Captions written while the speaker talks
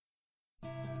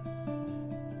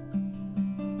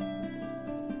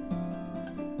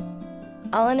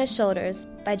All on His Shoulders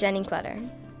by Jenny Clutter.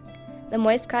 The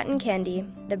moist cotton candy,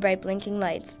 the bright blinking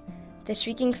lights, the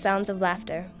shrieking sounds of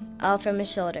laughter, all from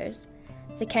his shoulders.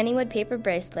 The Kennywood paper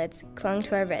bracelets clung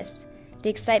to our wrists, the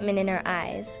excitement in our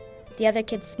eyes, the other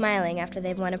kids smiling after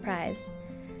they've won a prize.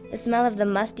 The smell of the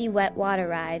musty, wet water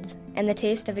rides, and the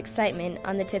taste of excitement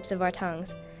on the tips of our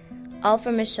tongues. All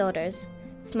from his shoulders,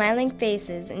 smiling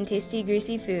faces and tasty,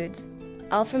 greasy foods.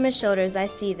 All from his shoulders I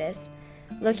see this,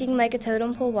 looking like a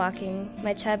totem pole walking,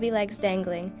 my chubby legs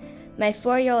dangling, my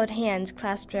 4-year-old hands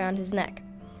clasped around his neck,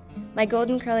 my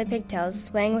golden curly pigtails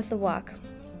swaying with the walk,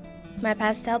 my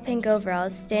pastel pink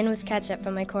overalls stained with ketchup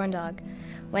from my corn dog.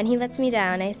 When he lets me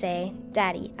down, I say,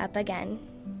 "Daddy, up again."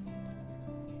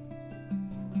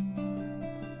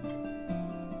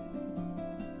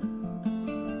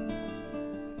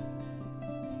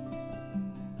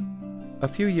 A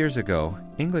few years ago,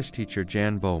 English teacher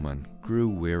Jan Bowman grew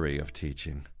weary of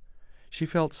teaching. She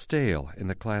felt stale in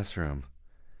the classroom.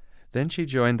 Then she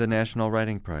joined the National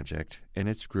Writing Project and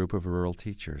its group of rural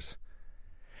teachers.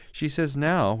 She says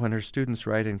now, when her students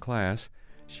write in class,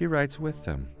 she writes with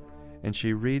them, and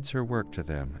she reads her work to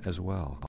them as well.